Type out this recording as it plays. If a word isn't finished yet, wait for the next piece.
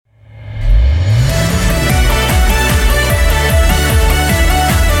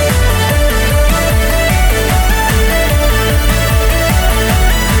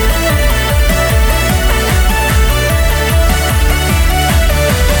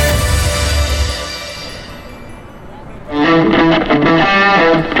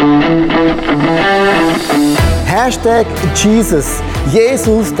Jesus.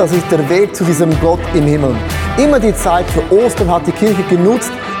 Jesus, das ist der Weg zu diesem Gott im Himmel. Immer die Zeit für Ostern hat die Kirche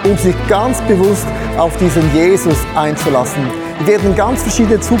genutzt, um sich ganz bewusst auf diesen Jesus einzulassen. Wir werden ganz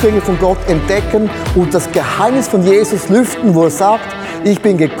verschiedene Zugänge von Gott entdecken und das Geheimnis von Jesus lüften, wo er sagt, ich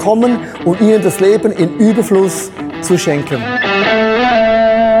bin gekommen, um ihnen das Leben in Überfluss zu schenken.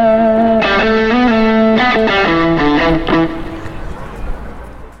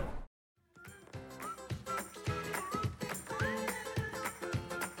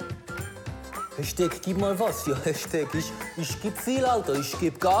 Hashtag, gib mal was. Ja, Hashtag, ich geb viel, Alter. Ich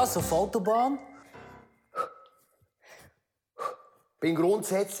geb Gas auf Autobahn. Ich bin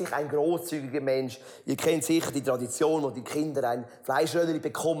grundsätzlich ein großzügiger Mensch. Ihr kennt sicher die Tradition, wo die Kinder ein Fleischröllchen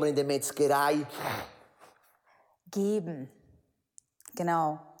bekommen in der Metzgerei. Geben.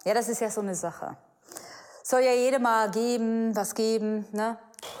 Genau. Ja, das ist ja so eine Sache. Soll ja jeder mal geben, was geben, ne?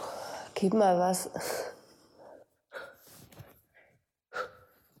 Gib mal was.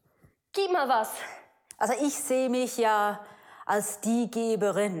 Gib mal was. Also ich sehe mich ja als die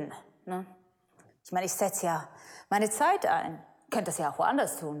Geberin, ne? Ich meine, ich setze ja meine Zeit ein. Könnt das ja auch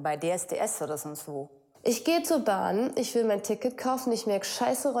woanders tun, bei DSDS oder sonst wo. Ich gehe zur Bahn, ich will mein Ticket kaufen, ich merke,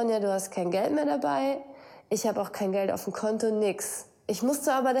 scheiße Ronja, du hast kein Geld mehr dabei. Ich habe auch kein Geld auf dem Konto, nix. Ich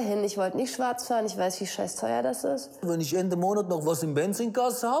musste aber dahin, ich wollte nicht schwarz fahren, ich weiß, wie scheiß teuer das ist. Wenn ich Ende Monat noch was im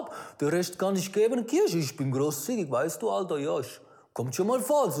Benzinkasse hab, den Rest kann ich geben, Kirche. Ich bin großzügig, weißt du, Alter, ja. Kommt schon mal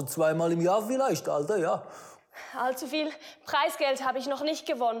vor, so 2-mal im Jahr vielleicht, Alter, ja. Allzu viel Preisgeld habe ich noch nicht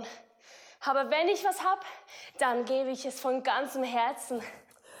gewonnen. Aber wenn ich was hab, dann gebe ich es von ganzem Herzen.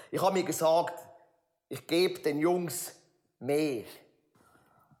 Ich habe mir gesagt, ich gebe den Jungs mehr.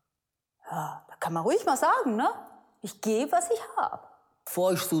 Ja, da kann man ruhig mal sagen, ne? Ich gebe, was ich habe.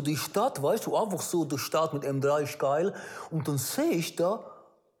 Fahr ich so die Stadt, weißt du, einfach so die Stadt mit M3 ist geil. Und dann sehe ich da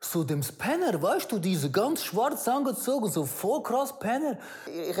so dem Penner, weißt du, diese ganz schwarz angezogen, so voll krass Penner.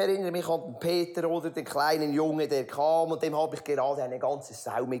 Ich erinnere mich an den Peter oder den kleinen Jungen, der kam und dem habe ich gerade eine ganze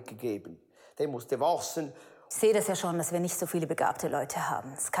Sau mitgegeben. Der musste waschen. Ich sehe das ja schon, dass wir nicht so viele begabte Leute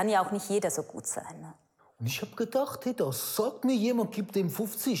haben. Es kann ja auch nicht jeder so gut sein, ne? Und ich hab gedacht, hey, da sagt mir jemand, gib dem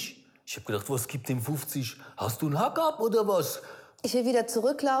 50. Ich hab gedacht, was gibt dem 50? Hast du einen Hack ab oder was? Ich will wieder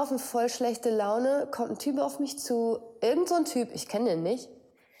zurücklaufen, voll schlechte Laune, kommt ein Typ auf mich zu. Irgend so ein Typ, ich kenne den nicht.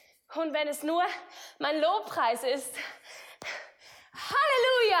 Und wenn es nur mein Lobpreis ist.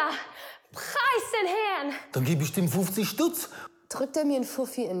 Halleluja! Preis den Herrn! Dann gebe ich dem 50 Stutz. Drückt er mir einen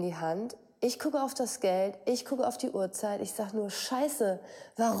Fuffi in die Hand. Ich gucke auf das Geld, ich gucke auf die Uhrzeit. Ich sag nur, Scheiße,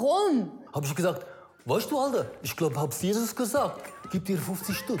 warum? Hab ich gesagt, weißt du, Alter, ich glaube, hab's Jesus gesagt. Gib dir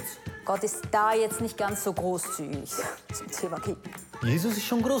 50 Stutz. Gott ist da jetzt nicht ganz so großzügig zum Thema Geben. Jesus ist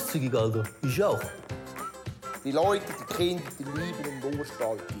schon großzügig, Alter. Ich auch. Die Leute, die Kinder, die lieben und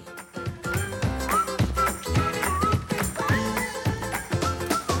Durchhaltung.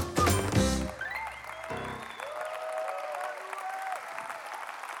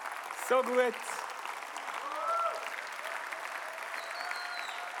 So gut.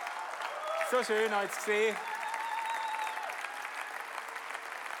 So schön, euch zu sehen.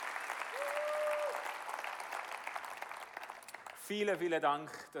 Vielen, vielen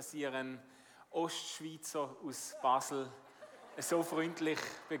Dank, dass ihr einen Ostschweizer aus Basel so freundlich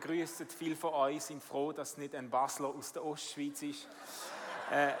begrüßt. Viele von euch sind froh, dass es nicht ein Basler aus der Ostschweiz ist.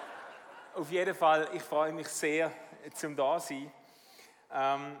 Auf jeden Fall, ich freue mich sehr, zum da zu sein.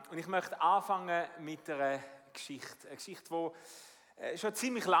 Und ich möchte anfangen mit einer Geschichte. Eine Geschichte, die schon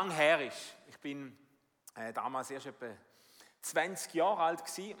ziemlich lang her ist. Ich bin damals erst etwa 20 Jahre alt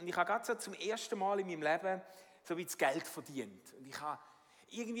gewesen, und ich habe gerade so zum ersten Mal in meinem Leben so wie das Geld verdient. Und ich habe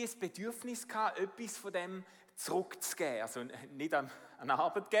irgendwie das Bedürfnis gehabt, etwas von dem zurückzugeben. Also nicht an einen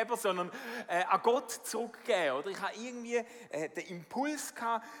Arbeitgeber, sondern an Gott zurückzugeben. Oder ich habe irgendwie den Impuls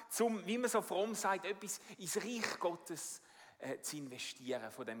gehabt, wie man so fromm sagt, etwas ins Reich Gottes zu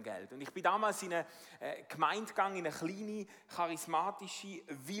investieren von dem Geld. Und ich bin damals in eine Gemeinde gegangen, in eine kleine, charismatische,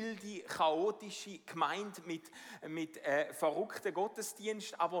 wilde, chaotische Gemeinde mit verrückten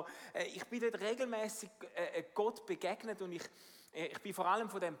Gottesdienst. Aber ich bin dort regelmäßig Gott begegnet, und ich bin vor allem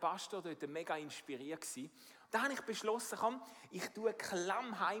von dem Pastor dort mega inspiriert gewesen. Da habe ich beschlossen, komm, ich tue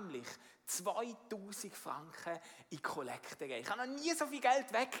klammheimlich 2000 Franken in die Kollekte geben. Ich habe noch nie so viel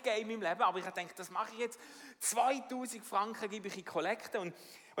Geld weggegeben in meinem Leben, aber ich habe gedacht, das mache ich jetzt. 2000 Franken gebe ich in die Kollekte. Und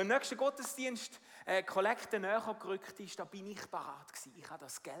im nächsten Gottesdienst Kollekte näher gerückt ist, da bin ich parat gewesen. Ich habe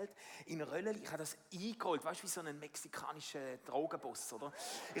das Geld in Röllchen, ich habe das eingeholt, weißt du, wie so ein mexikanischer Drogenboss, oder?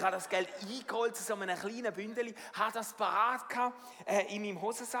 Ich habe das Geld eingeholt zu so einem kleinen Bündeli, habe das parat gehabt in meinem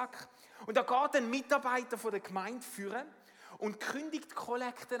Hosensack. Und da geht ein Mitarbeiter von der Gemeinde führen und kündigt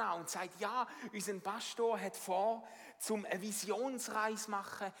Kollekten an und sagt, ja, unser Pastor hat vor, zum eine Visionsreise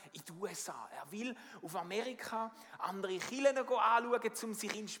machen in die USA. Er will auf Amerika andere Kirchen anschauen, um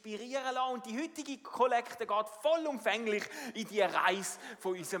sich inspirieren zu lassen. Und die heutige Kollekte geht vollumfänglich in die Reise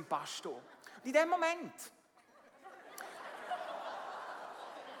von unserem Pastor. Und in dem Moment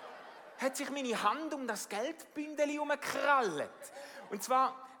hat sich meine Hand um das Geldbündel herumgekrallt. Und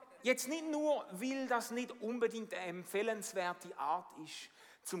zwar jetzt nicht nur, weil das nicht unbedingt eine empfehlenswerte Art ist,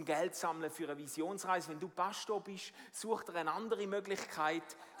 zum Geld sammeln für eine Visionsreise. Wenn du Pastor bist, such dir eine andere Möglichkeit,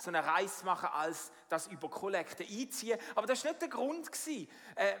 so eine Reise zu machen, als das über Kollekte einziehen. Aber das war nicht der Grund,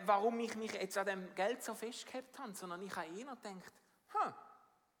 warum ich mich jetzt an dem Geld so festgehalten habe, sondern ich habe eher gedacht,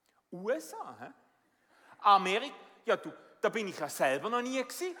 USA, Amerika, ja du, da bin ich ja selber noch nie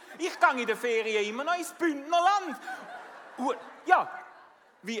gewesen. Ich gehe in den Ferien immer noch ins Bündnerland. Ja,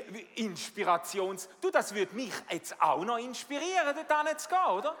 wie das würde mich jetzt auch noch inspirieren, dort zu gehen,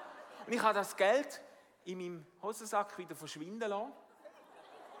 oder? Und ich habe das Geld in meinem Hosensack wieder verschwinden lassen.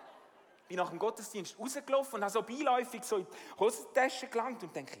 Bin nach dem Gottesdienst rausgelaufen und habe so beiläufig so in die Hosentasche gelangt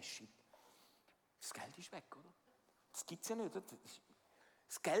und denke, shit, das Geld ist weg, oder? Das gibt es ja nicht, oder?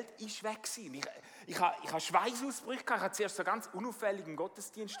 Das Geld ist weg gewesen. Ich habe Schweißausbrüche gehabt. Ich habe zuerst so ganz unauffällig im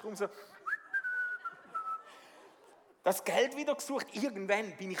Gottesdienst so das Geld wieder gesucht.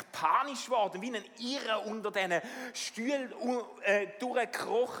 Irgendwann bin ich panisch geworden, wie ein Irrer unter diesen Stühlen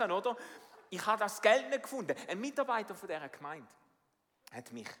durchgekrochen, oder? Ich habe das Geld nicht gefunden. Ein Mitarbeiter von dieser Gemeinde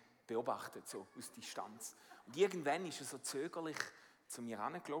hat mich beobachtet, so aus Distanz. Und irgendwann ist er so zögerlich zu mir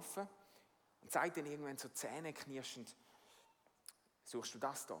herangelaufen und sagt dann irgendwann so zähneknirschend, suchst du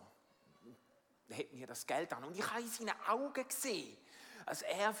das da? Er hat mir das Geld an. Und ich habe in seinen Augen gesehen, als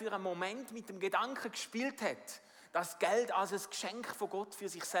er für einen Moment mit dem Gedanken gespielt hat, das Geld als ein Geschenk von Gott für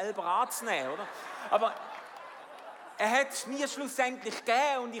sich selber anzunehmen, oder? Aber er hat es mir schlussendlich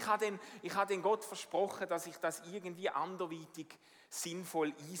gegeben und ich habe den Gott versprochen, dass ich das irgendwie anderweitig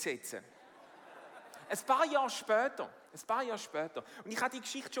sinnvoll einsetze. Ein paar Jahre später, und ich hatte die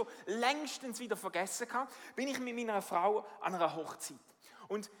Geschichte schon längstens wieder vergessen gehabt, bin ich mit meiner Frau an einer Hochzeit.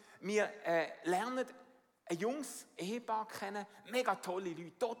 Und wir lernen ein junges Ehepaar kennen, mega tolle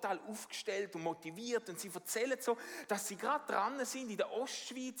Leute, total aufgestellt und motiviert. Und sie erzählen so, dass sie gerade dran sind, in der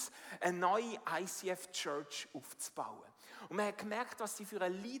Ostschweiz eine neue ICF-Church aufzubauen. Und man hat gemerkt, was sie für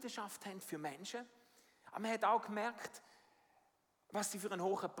eine Leidenschaft haben für Menschen. Aber man hat auch gemerkt, was sie für einen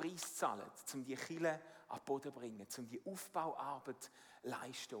hohen Preis zahlen, um die Kirche an den Boden zu bringen, um die Aufbauarbeit zu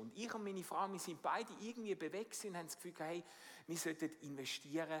leisten. Und ich und meine Frau, wir sind beide irgendwie bewegt und haben das Gefühl, hey, wir sollten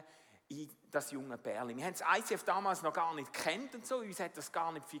investieren in das junge Pärchen. Wir haben das ICF damals noch gar nicht gekannt und so, uns hat das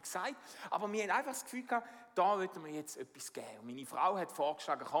gar nicht viel gesagt, aber wir haben einfach das Gefühl gehabt, da wollten wir jetzt etwas geben. Und meine Frau hat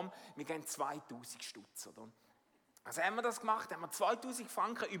vorgeschlagen, komm, wir geben 2000 Stutz, oder? Also haben wir das gemacht, haben wir 2000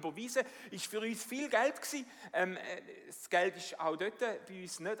 Franken überwiesen, ist für uns viel Geld gewesen. Das Geld ist auch dort bei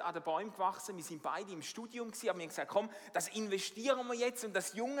uns nicht an den Bäumen gewachsen, wir sind beide im Studium gewesen, aber wir haben gesagt, komm, das investieren wir jetzt. Und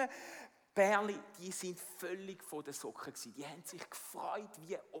das junge Pärli, die sind völlig von den Socken gewesen. Die haben sich gefreut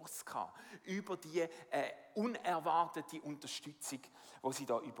wie Oscar über die unerwartete Unterstützung, die sie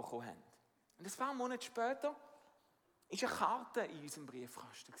da bekommen haben. Und ein paar Monate später war eine Karte in unserem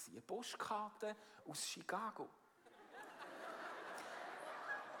Briefkasten gewesen, eine Postkarte aus Chicago.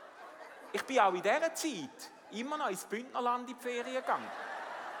 Ich bin auch in dieser Zeit immer noch ins Bündnerland in die Ferien gegangen.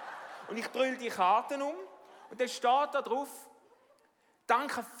 Und ich drülle die Karten um und dann steht da drauf,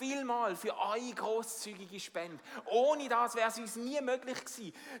 danke vielmals für eure grosszügige Spende. Ohne das wäre es uns nie möglich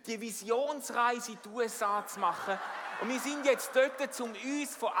gewesen, die Visionsreise in die USA zu machen. Und wir sind jetzt dort, um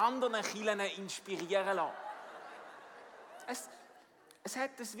uns von anderen Kirchen inspirieren zu lassen. Es hat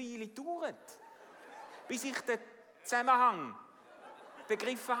eine Weile gedauert, bis ich den Zusammenhang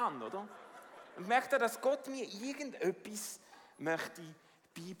begriffen habe, oder? Und merkte, dass Gott mir irgendetwas möchte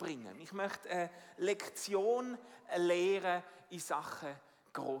beibringen. Ich möchte eine Lektion lehren in Sachen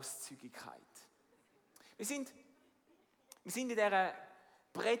Grosszügigkeit. Wir sind in dieser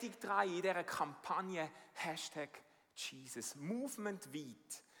Predigtreihe, in dieser Kampagne #Jesus, Movement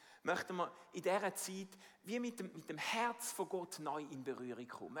weit, möchten wir in dieser Zeit wie mit dem Herz von Gott neu in Berührung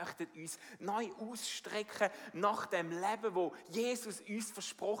kommen. Möchten uns neu ausstrecken nach dem Leben, wo Jesus uns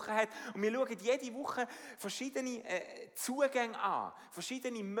versprochen hat. Und wir schauen jede Woche verschiedene Zugänge an,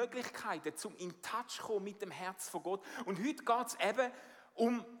 verschiedene Möglichkeiten, um in Touch zu kommen mit dem Herz von Gott. Und heute geht es eben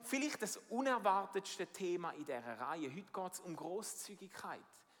um vielleicht das unerwartetste Thema in dieser Reihe. Heute geht es um Grosszügigkeit.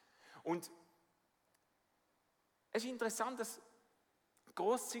 Und es ist interessant, dass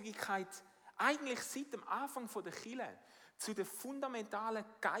Grosszügigkeit eigentlich seit dem Anfang der Kirche zu den fundamentalen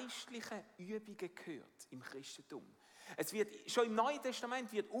geistlichen Übungen gehört im Christentum. Es wird, schon im Neuen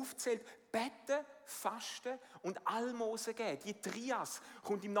Testament wird aufgezählt, beten, fasten und Almosen geben. Die Trias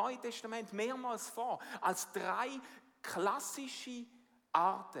kommt im Neuen Testament mehrmals vor, als 3 klassische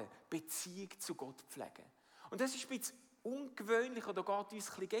Arten, Beziehung zu Gott pflegen. Und das ist ein bisschen ungewöhnlich oder geht uns ein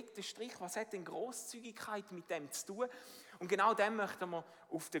bisschen gegen den Strich. Was hat denn Grosszügigkeit mit dem zu tun? Und genau dem möchten wir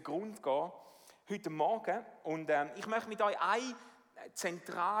auf den Grund gehen heute Morgen. Und ich möchte mit euch eine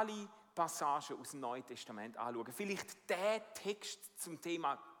zentrale Passage aus dem Neuen Testament anschauen. Vielleicht der Text zum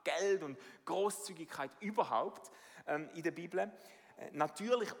Thema Geld und Grosszügigkeit überhaupt in der Bibel.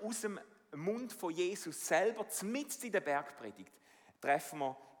 Natürlich aus dem Mund von Jesus selber, mitten in der Bergpredigt, treffen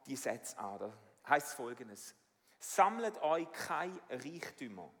wir die Sätze an. Da heißt Folgendes: Sammlet euch keine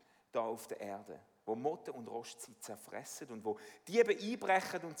Reichtümer da auf der Erde, wo Motte und Rost sie zerfressen und wo Diebe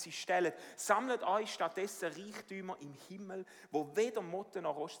einbrechen und sie stehlen. Sammlet euch stattdessen Reichtümer im Himmel, wo weder Motte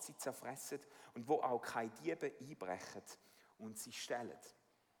noch Rost sie zerfressen und wo auch keine Diebe einbrechen und sie stehlen.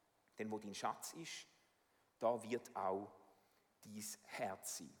 Denn wo dein Schatz ist, da wird auch dein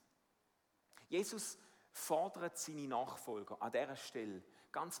Herz sein. Jesus fordert seine Nachfolger an dieser Stelle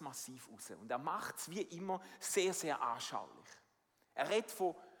ganz massiv raus. Und er macht es wie immer sehr, sehr anschaulich. Er redet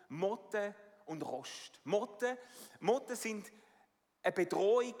von Motte und Rost. Motten sind eine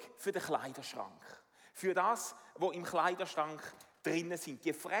Bedrohung für den Kleiderschrank. Für das, was im Kleiderschrank drinnen sind.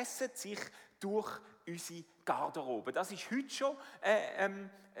 Die fressen sich durch unsere Garderobe. Das ist heute schon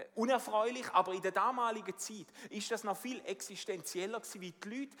unerfreulich, aber in der damaligen Zeit ist das noch viel existenzieller gewesen, weil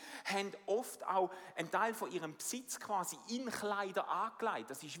die Leute haben oft auch einen Teil von ihrem Besitz quasi in Kleider angelegt.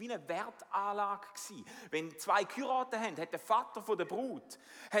 Das ist wie eine Wertanlage gewesen. Wenn 2 geheiratet haben, hat der Vater von der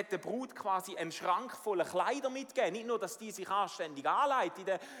Brut quasi einen Schrank voller Kleider mitgegeben. Nicht nur, dass die sich anständig anlegt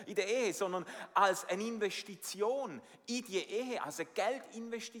in der Ehe, sondern als eine Investition in die Ehe, als eine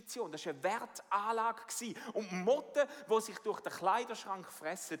Geldinvestition. Das war eine Wertanlage gewesen. Und Motten, die sich durch den Kleiderschrank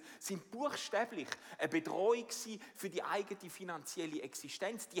fressen, sind buchstäblich eine Bedrohung für die eigene finanzielle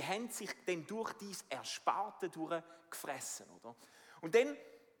Existenz. Die haben sich dann durch dieses Ersparte durchgefressen. Oder? Und dann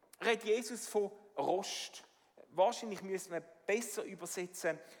redet Jesus von Rost. Wahrscheinlich müssen wir besser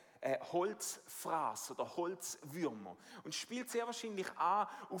übersetzen Holzfraß oder Holzwürmer. Und spielt sehr wahrscheinlich an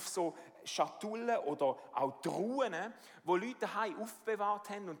auf so Schatullen oder auch Truhen, wo Leute daheim aufbewahrt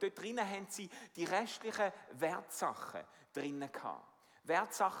haben. Und dort drinnen haben sie die restlichen Wertsachen drinnen gehabt.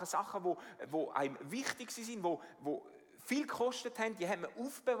 Wertsachen, Sachen, die einem wichtig sind, die viel gekostet haben, die haben wir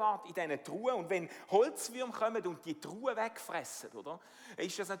aufbewahrt in diesen Truhen. Und wenn Holzwürmer kommen und die Truhe wegfressen, oder,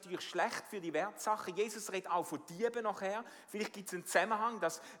 ist das natürlich schlecht für die Wertsachen. Jesus redet auch von Dieben nachher. Vielleicht gibt es einen Zusammenhang,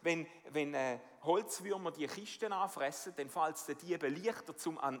 dass wenn Holzwürmer die Kisten anfressen, dann fällt es den Dieben leichter,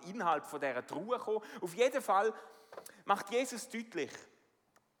 um an den Inhalt von dieser Truhe zu kommen. Auf jeden Fall macht Jesus deutlich: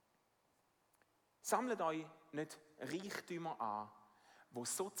 Sammlet euch nicht Reichtümer an, die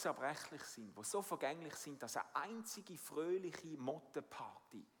so zerbrechlich sind, die so vergänglich sind, dass eine einzige fröhliche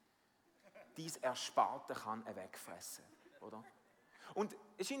Mottenparty dies Ersparte kann wegfressen, oder? Und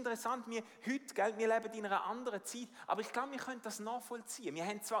es ist interessant, wir leben in einer anderen Zeit, aber ich glaube, wir können das nachvollziehen. Wir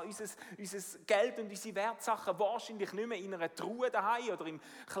haben zwar unser Geld und unsere Wertsachen wahrscheinlich nicht mehr in einer Truhe daheim oder im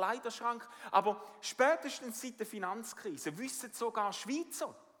Kleiderschrank, aber spätestens seit der Finanzkrise wissen sogar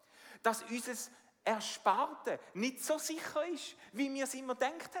Schweizer, dass unser Ersparte nicht so sicher ist, wie wir es immer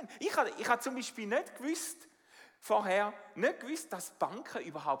gedacht haben. Ich habe zum Beispiel vorher nicht gewusst, dass Banken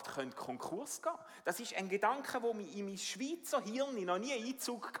überhaupt Konkurs gehen können. Das ist ein Gedanke, der mich in mein Schweizer Hirn noch nie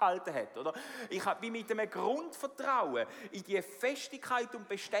Einzug gehalten hat. Oder? Ich bin mit einem Grundvertrauen in die Festigkeit und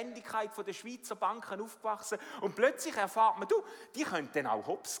Beständigkeit der Schweizer Banken aufgewachsen und plötzlich erfahrt man, die können dann auch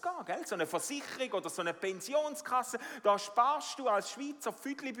hops gehen. Gell? So eine Versicherung oder so eine Pensionskasse, da sparst du als Schweizer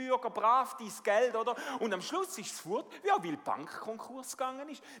Füdlibürger brav dein Geld, oder? Und am Schluss ist es fort, ja, weil die Bank Konkurs gegangen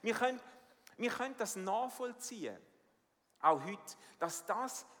ist. Wir können das nachvollziehen, auch heute, dass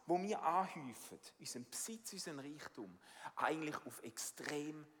das, was wir anhäufen, unseren Besitz, unseren Reichtum, eigentlich auf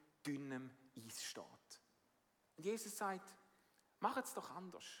extrem dünnem Eis steht. Und Jesus sagt, macht es doch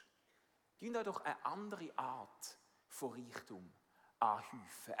anders. Tun euch doch eine andere Art von Reichtum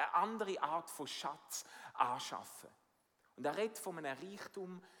anhäufen, eine andere Art von Schatz anschaffen. Und er redet von einem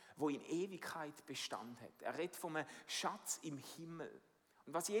Reichtum, wo in Ewigkeit Bestand hat. Er redet von einem Schatz im Himmel.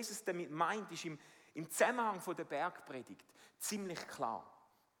 Und was Jesus damit meint, ist im Zusammenhang von der Bergpredigt ziemlich klar.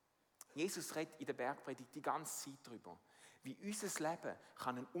 Jesus redet in der Bergpredigt die ganze Zeit darüber, wie unser Leben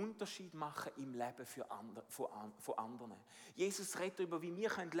kann einen Unterschied machen im Leben von anderen. Jesus redet darüber, wie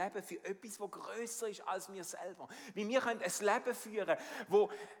wir leben können für etwas, das grösser ist als wir selber. Wie wir ein Leben führen können,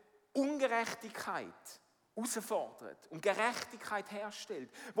 wo Ungerechtigkeit herausfordert und Gerechtigkeit herstellt,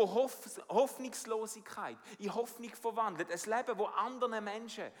 wo Hoffnungslosigkeit in Hoffnung verwandelt, ein Leben, wo anderen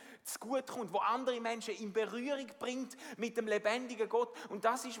Menschen zu gut kommt, wo andere Menschen in Berührung bringt mit dem lebendigen Gott. Und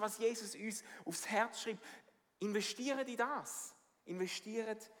das ist, was Jesus uns aufs Herz schreibt. Investiert in das.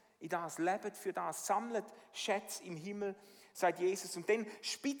 Investiert in das. Lebt für das. Sammlet Schätze im Himmel, sagt Jesus. Und dann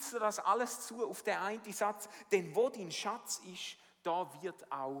spitzt er das alles zu auf den einen Satz. Denn wo dein Schatz ist, da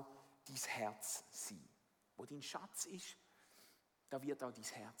wird auch dein Herz sein. Wo dein Schatz ist, da wird auch dein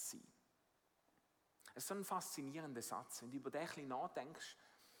Herz sein. Das ist so ein faszinierender Satz, wenn du über den ein bisschen nachdenkst.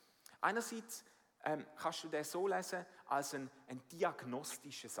 Einerseits kannst du den so lesen als ein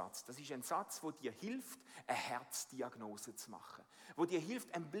diagnostischer Satz. Das ist ein Satz, der dir hilft, eine Herzdiagnose zu machen. Der dir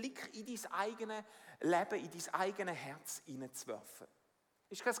hilft, einen Blick in dein eigenes Leben, in dein eigenes Herz hineinzuwerfen.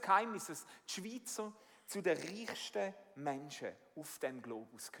 Es ist kein Geheimnis, dass die Schweizer zu den reichsten Menschen auf dem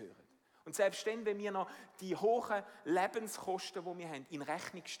Globus gehören. Und selbst dann, wenn wir noch die hohen Lebenskosten, die wir haben, in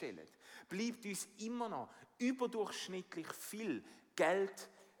Rechnung stellen, bleibt uns immer noch überdurchschnittlich viel Geld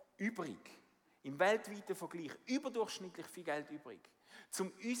übrig. Im weltweiten Vergleich überdurchschnittlich viel Geld übrig.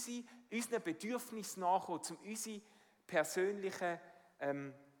 Um unseren Bedürfnissen nachzukommen, um unsere persönlichen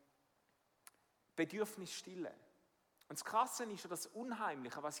Bedürfnisse stillen. Und das Krasse ist, das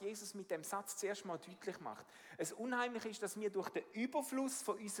Unheimliche, was Jesus mit dem Satz zuerst mal deutlich macht. Das Unheimliche ist, dass wir durch den Überfluss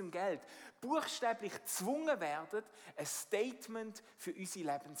von unserem Geld buchstäblich gezwungen werden, ein Statement für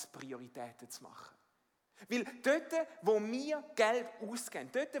unsere Lebensprioritäten zu machen. Weil dort, wo wir Geld ausgeben,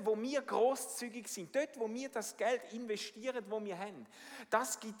 dort, wo wir grosszügig sind, dort, wo wir das Geld investieren, das wir haben,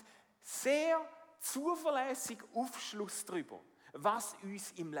 das gibt sehr zuverlässig Aufschluss darüber, was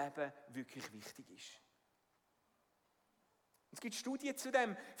uns im Leben wirklich wichtig ist. Es gibt Studien zu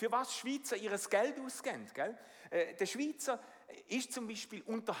dem, für was Schweizer ihr Geld ausgeben. Gell? Der Schweizer ist zum Beispiel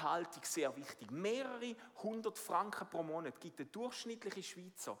Unterhaltung sehr wichtig. Mehrere 100 Franken pro Monat gibt der durchschnittliche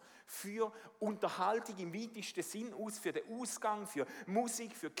Schweizer für Unterhaltung im weitesten Sinn aus, für den Ausgang, für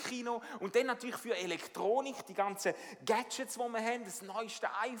Musik, für Kino und dann natürlich für Elektronik, die ganzen Gadgets, die wir haben, das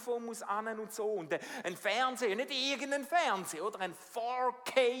neueste iPhone muss an und so und ein Fernseher, nicht irgendein Fernseher, oder ein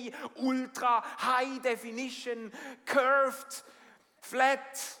 4K, Ultra, High Definition, Curved,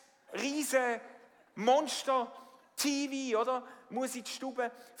 Flat, riesen Monster, TV, oder? Muss in die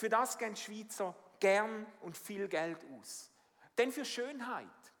Stube. Für das geben die Schweizer gern und viel Geld aus. Denn für Schönheit.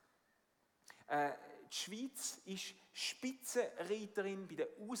 Die Schweiz ist Spitzenreiterin bei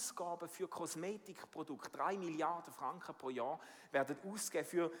den Ausgaben für Kosmetikprodukte. 3 Milliarden Franken pro Jahr werden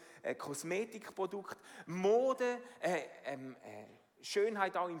ausgegeben für Kosmetikprodukte. Mode,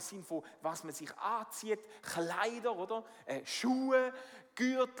 Schönheit auch im Sinn von, was man sich anzieht, Kleider, oder? Schuhe,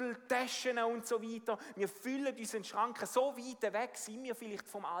 Gürtel, Taschen und so weiter. Wir füllen unseren Schrank. So weit weg sind wir vielleicht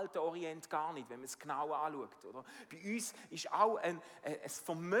vom alten Orient gar nicht, wenn man es genau anschaut. Oder? Bei uns ist auch ein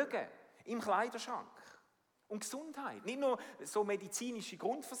Vermögen im Kleiderschrank. Und Gesundheit. Nicht nur so medizinische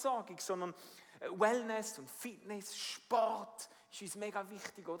Grundversorgung, sondern Wellness und Fitness, Sport ist uns mega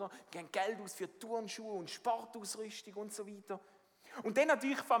wichtig, oder? Wir geben Geld aus für Turnschuhe und Sportausrüstung und so weiter. Und dann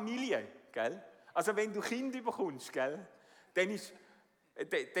natürlich Familie, gell? Also wenn du Kinder bekommst, gell? Dann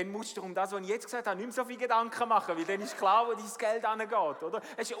musst du um das, was ich jetzt gesagt habe, nicht mehr so viele Gedanken machen, weil dann ist klar, wo dein Geld hingeht, oder?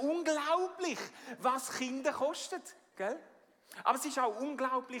 Es ist unglaublich, was Kinder kosten, gell? Aber es ist auch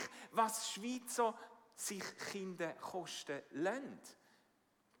unglaublich, was Schweizer sich Kinder kosten lassen.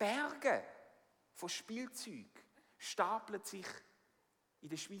 Berge von Spielzeug stapeln sich in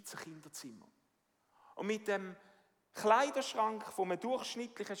den Schweizer Kinderzimmern. Und mit dem Kleiderschrank von einem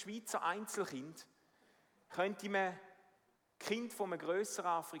durchschnittlichen Schweizer Einzelkind könnte man Kind von einem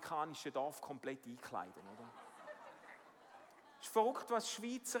grösseren afrikanischen Dorf komplett einkleiden, oder? Es ist verrückt, was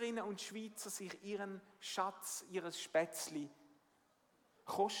Schweizerinnen und Schweizer sich ihren Schatz, ihres Spätzli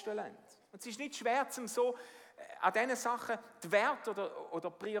kosten lassen. Und es ist nicht schwer, so an diesen Sachen die Werte oder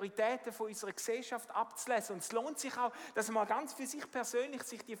Prioritäten von unserer Gesellschaft abzulesen. Und es lohnt sich auch, dass man ganz für sich persönlich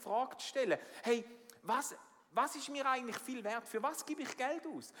sich die Frage zu stellen, hey, was ist mir eigentlich viel wert? Für was gebe ich Geld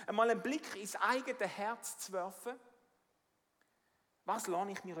aus? Einmal einen Blick ins eigene Herz zu werfen. Was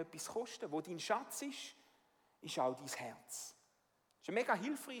lasse ich mir etwas kosten? Wo dein Schatz ist auch dein Herz. Das ist ein mega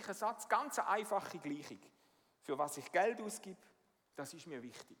hilfreicher Satz, ganz eine einfache Gleichung. Für was ich Geld ausgebe, das ist mir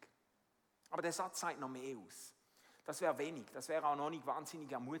wichtig. Aber der Satz sagt noch mehr aus. Das wäre wenig, das wäre auch noch nicht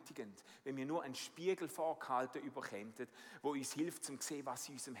wahnsinnig ermutigend, wenn wir nur einen Spiegel vorgehalten überkämen, der uns hilft, zu sehen, was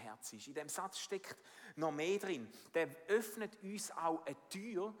in unserem Herz ist. In dem Satz steckt noch mehr drin. Der öffnet uns auch eine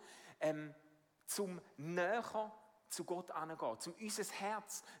Tür, zum näher zu Gott anzugehen, um unser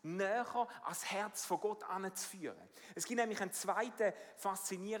Herz näher ans Herz von Gott anzuführen. Es gibt nämlich einen zweiten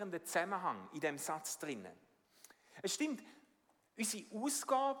faszinierenden Zusammenhang in dem Satz drinnen. Es stimmt, unsere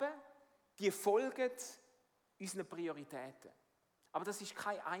Ausgaben, die folgen unseren Prioritäten. Aber das ist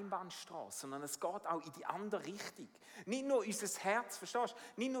keine Einbahnstraße, sondern es geht auch in die andere Richtung. Nicht nur unser Herz, verstehst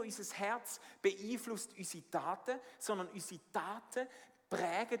du? Nicht nur unser Herz beeinflusst unsere Taten, sondern unsere Taten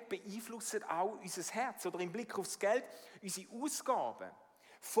prägen, beeinflussen auch unser Herz. Oder im Blick aufs Geld, unsere Ausgaben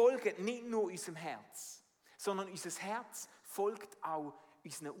folgen nicht nur unserem Herz, sondern unser Herz folgt auch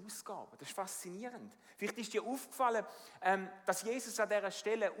unseren Ausgaben. Das ist faszinierend. Vielleicht ist dir aufgefallen, dass Jesus an dieser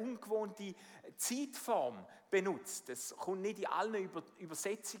Stelle eine ungewohnte Zeitform benutzt. Das kommt nicht in allen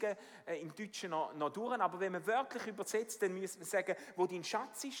Übersetzungen im Deutschen noch durch, aber wenn man wörtlich übersetzt, dann müsste man sagen, wo dein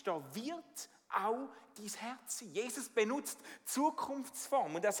Schatz ist, da wird auch dein Herz sein. Jesus benutzt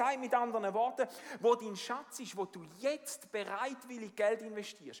Zukunftsform und er sagt mit anderen Worten, wo dein Schatz ist, wo du jetzt bereitwillig Geld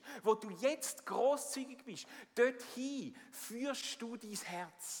investierst, wo du jetzt grosszügig bist, dorthin führst du dein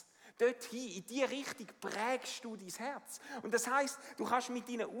Herz. Dorthin, in diese Richtung prägst du dein Herz. Und das heisst, du kannst mit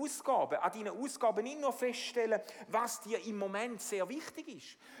deinen Ausgaben, an deinen Ausgaben nicht nur feststellen, was dir im Moment sehr wichtig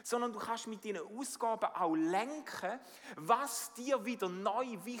ist, sondern du kannst mit deinen Ausgaben auch lenken, was dir wieder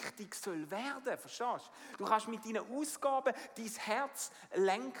neu wichtig soll werden. Verstehst du? Du kannst mit deinen Ausgaben dein Herz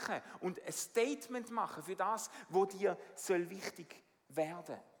lenken und ein Statement machen für das, was dir soll wichtig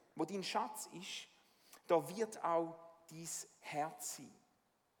werden. Wo dein Schatz ist, da wird auch dein Herz sein.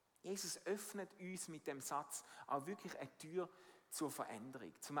 Jesus öffnet uns mit dem Satz auch wirklich eine Tür zur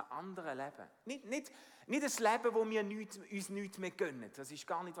Veränderung, zu einem anderen Leben. Nicht ein Leben, wo wir uns nichts mehr gönnen, das ist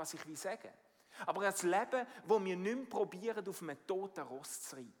gar nicht, was ich sagen will. Aber ein Leben, wo wir nicht mehr probieren, auf einem toten Ross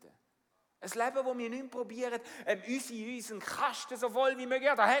zu reiten. Ein Leben, wo wir nicht mehr probieren, unseren Kasten so voll wie möglich.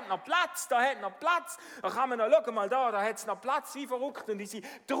 Ja, da hat noch Platz, da hat noch Platz. Da kann man noch, schau mal da hat es noch Platz, wie verrückt. Und unsere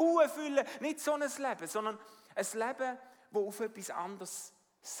Truhen füllen. Nicht so ein Leben, sondern ein Leben, das auf etwas anderes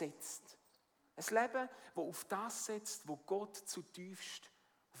setzt. Ein Leben, das auf das setzt, wo Gott zutiefst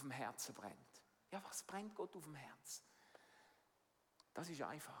auf dem Herzen brennt. Ja, was brennt Gott auf dem Herz? Das ist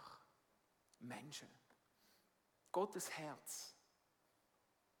einfach. Menschen. Gottes Herz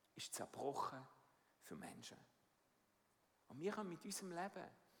ist zerbrochen für Menschen. Und wir können mit unserem Leben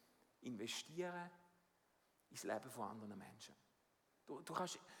investieren ins Leben von anderen Menschen. Du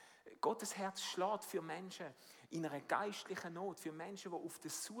kannst, Gottes Herz schlägt für Menschen in einer geistlichen Not, für Menschen, die auf der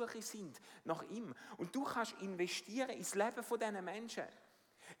Suche sind nach ihm. Und du kannst investieren ins Leben von diesen Menschen,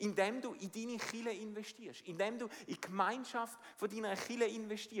 indem du in deine Kirche investierst, indem du in die Gemeinschaft von deiner Kirche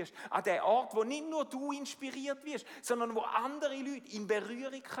investierst, an den Ort, wo nicht nur du inspiriert wirst, sondern wo andere Leute in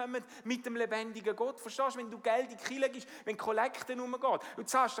Berührung kommen mit dem lebendigen Gott. Verstehst du, wenn du Geld in die Kirche gibst, wenn Kollekte rumgeht, du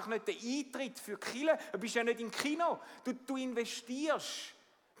zahlst doch nicht den Eintritt für die Kirche, du bist ja nicht im Kino, du investierst.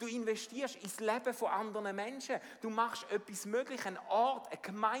 Du investierst ins Leben von anderen Menschen. Du machst etwas möglich, einen Ort, eine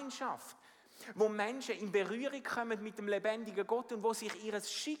Gemeinschaft, wo Menschen in Berührung kommen mit dem lebendigen Gott und wo sich ihr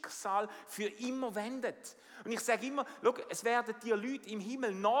Schicksal für immer wendet. Und ich sage immer, schau, es werden dir Leute im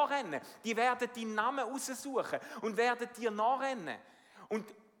Himmel nachrennen. Die werden deinen Namen raussuchen und werden dir nachrennen.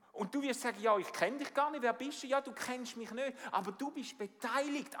 Und du wirst sagen, ja, ich kenne dich gar nicht, wer bist du? Ja, du kennst mich nicht, aber du bist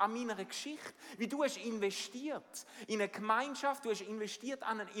beteiligt an meiner Geschichte, wie du hast investiert in eine Gemeinschaft, du hast investiert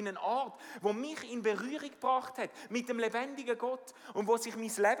in einen Ort, wo mich in Berührung gebracht hat mit dem lebendigen Gott und wo sich mein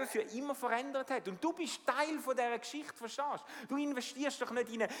Leben für immer verändert hat. Und du bist Teil von dieser Geschichte, verstehst du? Du investierst doch nicht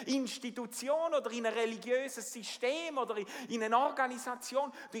in eine Institution oder in ein religiöses System oder in eine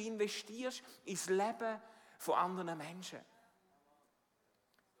Organisation, du investierst ins Leben von anderen Menschen.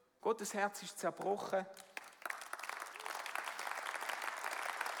 Gottes Herz ist zerbrochen.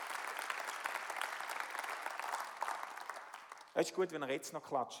 Es ist gut, wenn er jetzt noch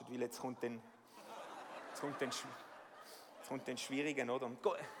klatscht, weil jetzt kommt dann Schwierigen, oder?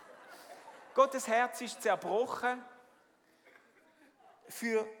 Gottes Herz ist zerbrochen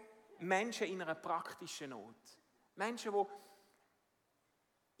für Menschen in einer praktischen Not. Menschen,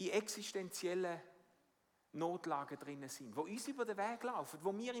 die in existenziellen Notlagen drin sind, die uns über den Weg laufen,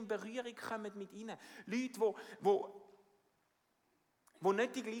 wo wir in Berührung kommen mit ihnen. Leute, die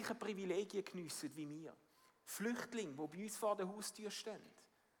nicht die gleichen Privilegien geniessen wie wir. Flüchtlinge, die bei uns vor der Haustür stehen.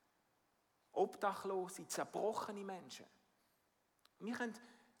 Obdachlose, zerbrochene Menschen. Wir können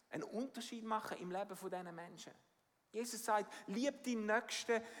einen Unterschied machen im Leben dieser Menschen. Jesus sagt, lieb deinen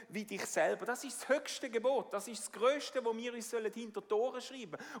Nächsten wie dich selber. Das ist das höchste Gebot. Das ist das Größte, was wir uns hinter Tore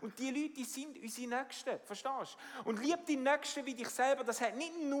schreiben sollen. Und die Leute, die sind unsere Nächsten. Verstehst du? Und lieb deinen Nächsten wie dich selber, das hat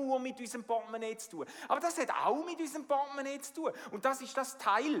nicht nur mit unserem Portemonnaie zu tun. Aber das hat auch mit unserem Portemonnaie zu tun. Und das ist das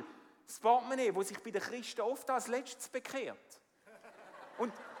Teil, das Portemonnaie, das sich bei den Christen oft als letztes bekehrt.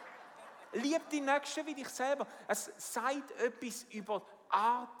 Und lieb deinen Nächsten wie dich selber. Es sagt etwas über die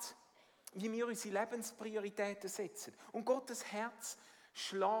Art, wie wir unsere Lebensprioritäten setzen. Und Gottes Herz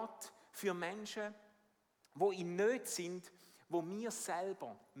schlägt für Menschen, die in Not sind, wo wir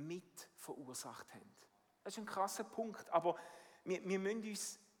selber mit verursacht haben. Das ist ein krasser Punkt, aber wir müssen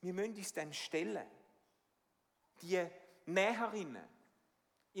uns dem stellen. Die Näherinnen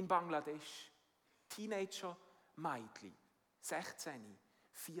in Bangladesch, Teenager, Mädchen, 16,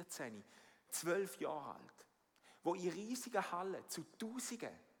 14, 12 Jahre alt, wo in riesigen Hallen zu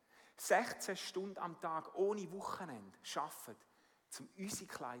Tausenden 16 Stunden am Tag ohne Wochenende arbeiten, um unsere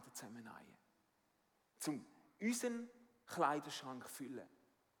Kleider zusammennähen, um unseren Kleiderschrank zu füllen.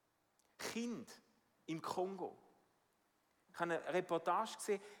 Kinder im Kongo. Ich habe eine Reportage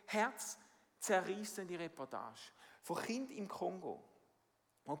gesehen, herzzerreissende Reportage von Kindern im Kongo,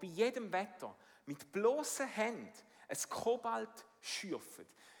 die bei jedem Wetter mit bloßen Händen ein Kobalt schürfen.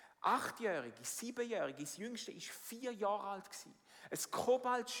 8-Jährige, 7-Jährige, das Jüngste war 4 Jahre alt. Ein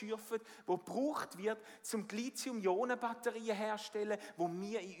Kobalt schürfen, das gebraucht wird, um die Lithium-Ionen-Batterien herzustellen, die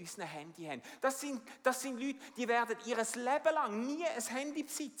wir in unseren Handys haben. Das sind Leute, die werden ihr Leben lang nie ein Handy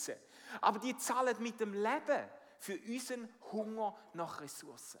besitzen. Aber die zahlen mit dem Leben für unseren Hunger nach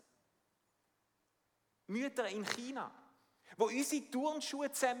Ressourcen. Mütter in China, wo unsere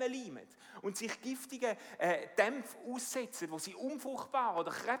Turnschuhe zusammenleimen und sich giftige Dämpfe aussetzen, wo sie unfruchtbar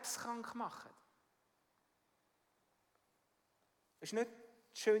oder krebskrank machen. Es ist nicht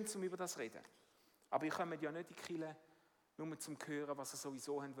schön, über das zu reden. Aber ihr kommt ja nicht in die Kirche, nur zum Hören, was ihr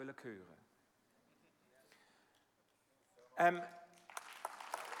sowieso hören wollt.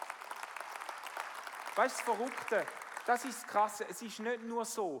 Weißt du, das Verrückte, das ist das Krasse, es ist nicht nur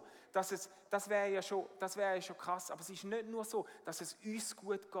so, dass das wäre ja schon krass, aber es ist nicht nur so, dass es uns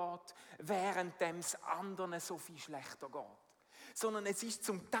gut geht, während es anderen so viel schlechter geht. Sondern es ist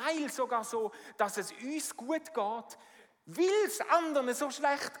zum Teil sogar so, dass es uns gut geht, weil es anderen so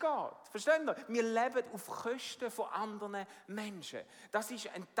schlecht geht. Versteht ihr? Wir leben auf Kosten von anderen Menschen. Das ist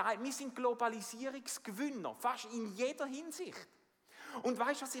ein Teil. Wir sind Globalisierungsgewinner, fast in jeder Hinsicht. Und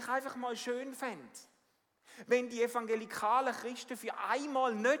weißt du, was ich einfach mal schön fände? Wenn die evangelikalen Christen für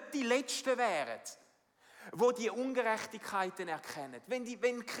einmal nicht die Letzten wären, wo die Ungerechtigkeiten erkennen.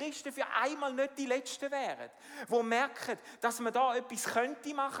 Wenn Christen für einmal nicht die Letzten wären, die merken, dass man da etwas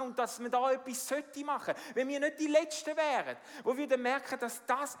könnte machen und dass man da etwas sollte machen. Wenn wir nicht die Letzten wären, wo wir dann merken, dass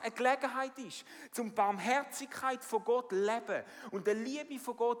das eine Gelegenheit ist, zum Barmherzigkeit von Gott leben und der Liebe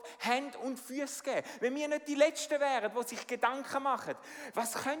von Gott Hände und Füße geben. Wenn wir nicht die Letzten wären, die sich Gedanken machen,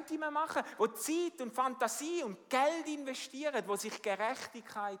 was könnte man machen, die Zeit und Fantasie und Geld investieren, wo sich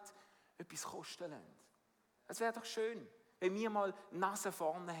Gerechtigkeit etwas kosten lässt. Es wäre doch schön, wenn wir mal die Nase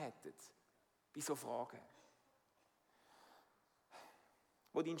vorne hätten bei so Fragen.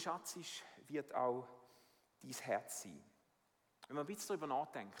 Wo dein Schatz ist, wird auch dein Herz sein. Wenn wir ein bisschen darüber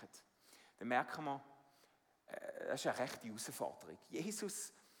nachdenken, dann merken wir, das ist eine rechte Herausforderung.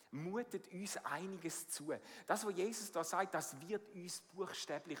 Jesus mutet uns einiges zu. Das, was Jesus da sagt, das wird uns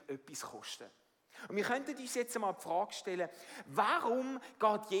buchstäblich etwas kosten. Und wir könnten uns jetzt einmal die Frage stellen, warum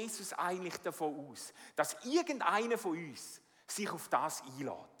geht Jesus eigentlich davon aus, dass irgendeiner von uns sich auf das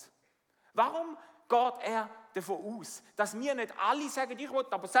einlädt? Warum geht er davon aus, dass wir nicht alle sagen, ich will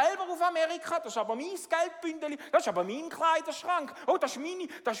aber selber auf Amerika, das ist aber mein Geldbündel, das ist aber mein Kleiderschrank, oh, das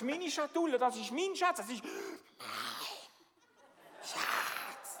ist meine Schatulle, das ist mein Schatz, das ist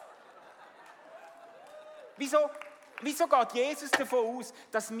Schatz. Wieso geht Jesus davon aus,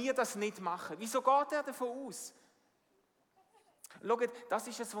 dass wir das nicht machen? Wieso geht er davon aus? Schaut, das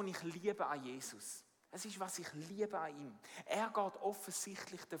ist es, was ich liebe an Jesus. Es ist, was ich liebe an ihm. Er geht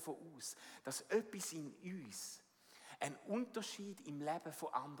offensichtlich davon aus, dass etwas in uns einen Unterschied im Leben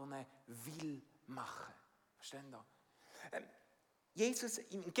von anderen will machen. Verstehen Sie? Jesus,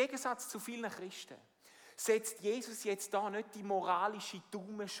 im Gegensatz zu vielen Christen, setzt Jesus jetzt da nicht die moralische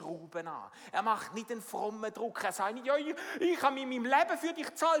Daumenschraube an. Er macht nicht einen frommen Druck. Er sagt nicht, ja, ich habe mit meinem Leben für dich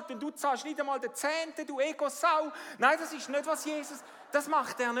gezahlt und du zahlst nicht einmal den Zehnten, du Ego-Sau. Nein, das ist nicht, was Jesus... Das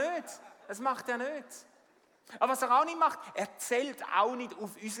macht er nicht. Das macht er nicht. Aber was er auch nicht macht, er zählt auch nicht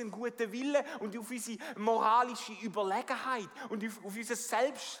auf unseren guten Willen und auf unsere moralische Überlegenheit und auf unser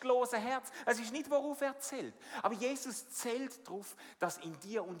selbstloses Herz. Es ist nicht, worauf er zählt. Aber Jesus zählt darauf, dass in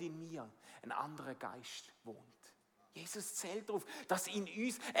dir und in mir ein anderer Geist wohnt. Jesus zählt darauf, dass in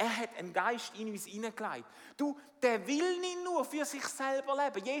uns, er hat einen Geist in uns hineingelegt. Du, der will nicht nur für sich selber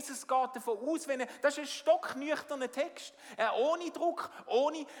leben. Jesus geht davon aus, das ist ein stocknüchterner Text. Ohne Druck,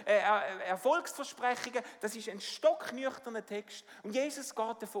 ohne Erfolgsversprechungen. Das ist ein stocknüchterner Text. Und Jesus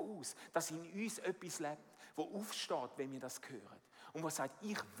geht davon aus, dass in uns etwas lebt, das aufsteht, wenn wir das hören. Und der sagt,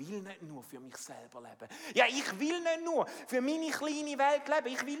 ich will nicht nur für mich selber leben. Ja, ich will nicht nur für meine kleine Welt leben.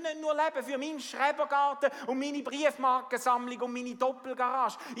 Ich will nicht nur leben für meinen Schrebergarten und meine Briefmarkensammlung und meine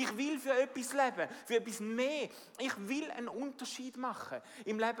Doppelgarage. Ich will für etwas leben, für etwas mehr. Ich will einen Unterschied machen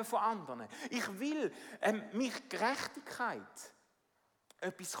im Leben von anderen. Ich will mich Gerechtigkeit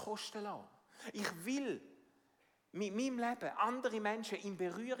etwas kosten lassen. Ich will mit meinem Leben andere Menschen in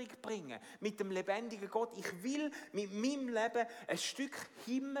Berührung bringen mit dem lebendigen Gott. Ich will mit meinem Leben ein Stück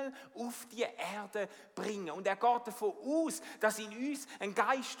Himmel auf die Erde bringen. Und er geht davon aus, dass in uns ein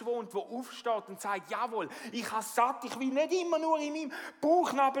Geist wohnt, der aufsteht und sagt, jawohl, ich habe satt, ich will nicht immer nur in meinem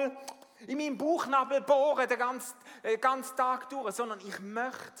Bauchnabel bohren, den ganzen Tag durch, sondern ich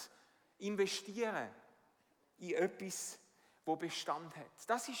möchte investieren in etwas, das Bestand hat.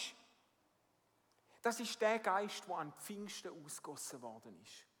 Das ist der Geist, der an Pfingsten ausgegossen worden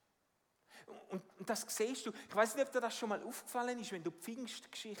ist. Und das siehst du. Ich weiß nicht, ob dir das schon mal aufgefallen ist, wenn du die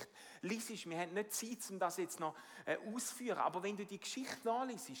Pfingstgeschichte liest. Wir haben nicht Zeit, um das jetzt noch auszuführen. Aber wenn du die Geschichte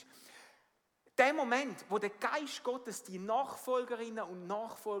nachliest, der Moment, wo der Geist Gottes die Nachfolgerinnen und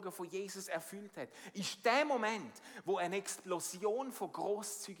Nachfolger von Jesus erfüllt hat, ist der Moment, wo eine Explosion von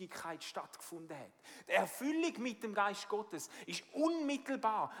Großzügigkeit stattgefunden hat. Die Erfüllung mit dem Geist Gottes ist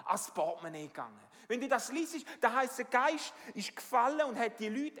unmittelbar ans Portemonnaie gegangen. Wenn du das liest, dann heisst, der Geist ist gefallen und hat die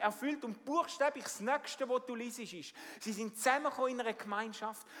Leute erfüllt. Und buchstäblich das Nächste, was du liest, ist, sie sind zusammengekommen in einer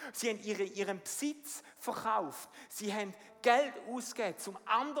Gemeinschaft, sie haben ihren Besitz verkauft, sie haben Geld ausgegeben, um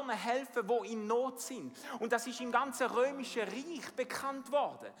anderen zu helfen, die in Not sind. Und das ist im ganzen römischen Reich bekannt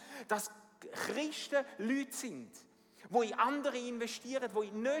worden, dass Christen Leute sind, die in andere investieren,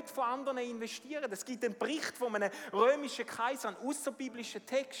 die nicht von anderen investieren. Es gibt einen Bericht von einem römischen Kaiser, einen außerbiblischen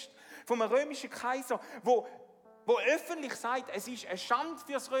Text, von einem römischen Kaiser, wo öffentlich sagt, es ist eine Schande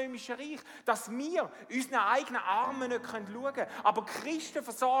für das römische Reich, dass wir unseren eigenen Armen nicht schauen können. Aber Christen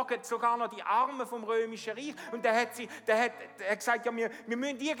versorgen sogar noch die Armen vom römischen Reich. Und der hat gesagt, ja, wir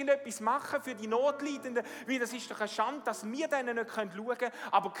müssen irgendetwas machen für die Notleidenden, weil das ist doch eine Schande, dass wir denen nicht schauen können.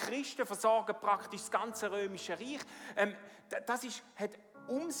 Aber Christen versorgen praktisch das ganze römische Reich. Hat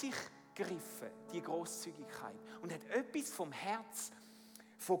um sich gegriffen, die Grosszügigkeit. Und hat etwas vom Herz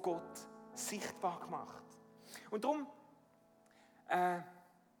von Gott sichtbar gemacht. Und darum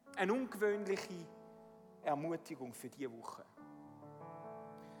eine ungewöhnliche Ermutigung für diese Woche.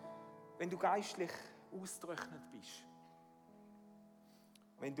 Wenn du geistlich ausgetrocknet bist,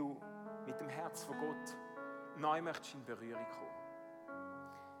 wenn du mit dem Herz von Gott neu möchtest in Berührung kommen,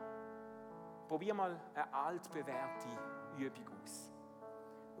 probier mal eine altbewährte Übung aus.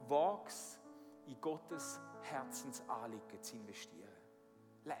 Wag es, in Gottes Herzensanliegen zu investieren.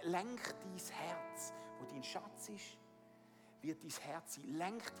 Lenk dein Herz, wo dein Schatz ist, wird dein Herz sein.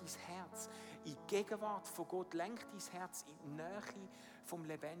 Lenk dein Herz in die Gegenwart von Gott. Lenk dein Herz in die Nähe vom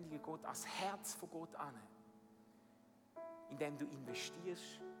lebendigen Gott, ans Herz von Gott an. Indem du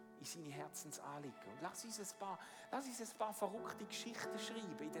investierst in seine Herzensanliegen. Und lass uns ein paar verrückte Geschichten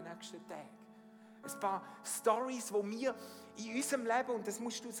schreiben in den nächsten Tagen. Ein paar Storys, die wir in unserem Leben, und das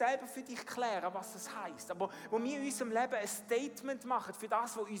musst du selber für dich klären, was das heisst, aber wo wir in unserem Leben ein Statement machen für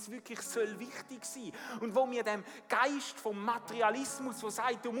das, was uns wirklich wichtig sein soll. Und wo wir dem Geist vom Materialismus, der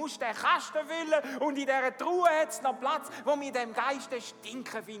sagt, du musst den Kasten füllen und in dieser Truhe hat es noch Platz, wo wir dem Geist den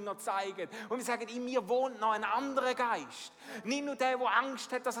Stinkefinger zeigen. Und wir sagen, in mir wohnt noch ein anderer Geist. Nicht nur der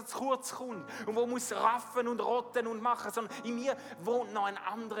Angst hat, dass er zu kurz kommt und der muss raffen und rotten und machen, sondern in mir wohnt noch ein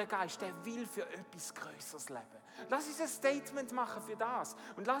anderer Geist, der will für etwas Größeres leben. Lass uns ein Statement machen für das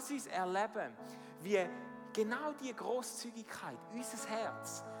und lass uns erleben, wie genau diese Grosszügigkeit unser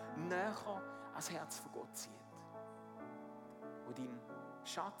Herz näher ans Herz von Gott zieht. Wo dein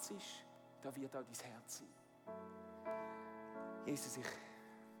Schatz ist, da wird auch dein Herz sein. Jesus, ich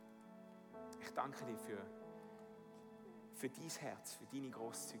danke dir für dein Herz, für deine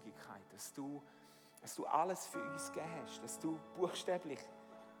Grosszügigkeit, dass du alles für uns gegeben hast, dass du buchstäblich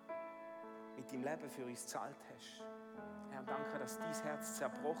mit deinem Leben für uns gezahlt hast. Herr, danke, dass dein Herz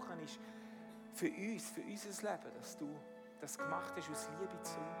zerbrochen ist für uns, für unser Leben, dass du das gemacht hast aus Liebe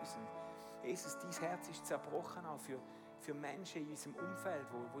zu uns. Und Jesus, dein Herz ist zerbrochen auch für Menschen in unserem Umfeld,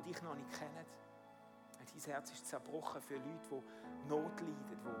 die dich noch nicht kennen. Dein Herz ist zerbrochen für Leute, die Not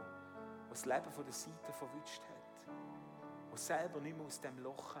leiden, die das Leben von der Seite verwünscht hat, die selber nicht mehr aus dem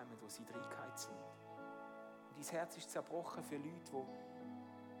Loch kommen, wo sie reingefallen sind. Und dein Herz ist zerbrochen für Leute, die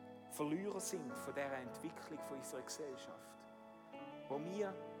Verlierer sind von dieser Entwicklung von unserer Gesellschaft, wo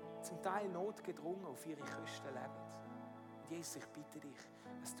wir zum Teil notgedrungen auf ihre Kosten leben. Und Jesus, ich bitte dich,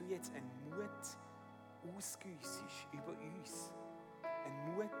 dass du jetzt einen Mut ausgüssest über uns,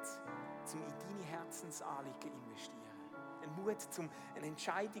 einen Mut, um in deine Herzensanliegen zu investieren. Einen Mut, um eine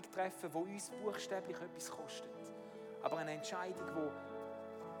Entscheidung zu treffen, die uns buchstäblich etwas kostet. Aber eine Entscheidung,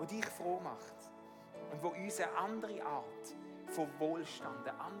 die dich froh macht. Und die uns eine andere Art von Wohlstand,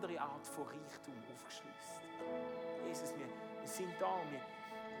 eine andere Art von Reichtum aufschließt. Jesus, wir sind da und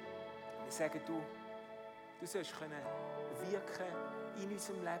wir sagen, du sollst wirken in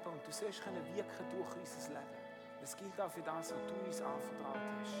unserem Leben und du sollst wirken durch unser Leben. Das gilt auch für das, was du uns anvertraut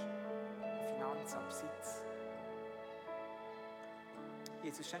hast. Finanzen, Besitz.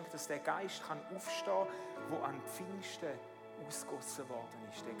 Jesus schenkt, dass der Geist aufstehen kann, der an Pfingsten ausgossen worden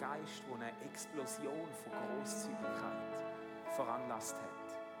ist. Der Geist, der eine Explosion von Grosszügigkeit veranlasst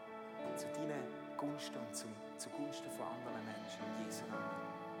hat. Zu deinen Gunsten und zugunsten von anderen Menschen. In Jesu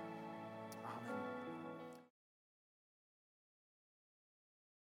Namen.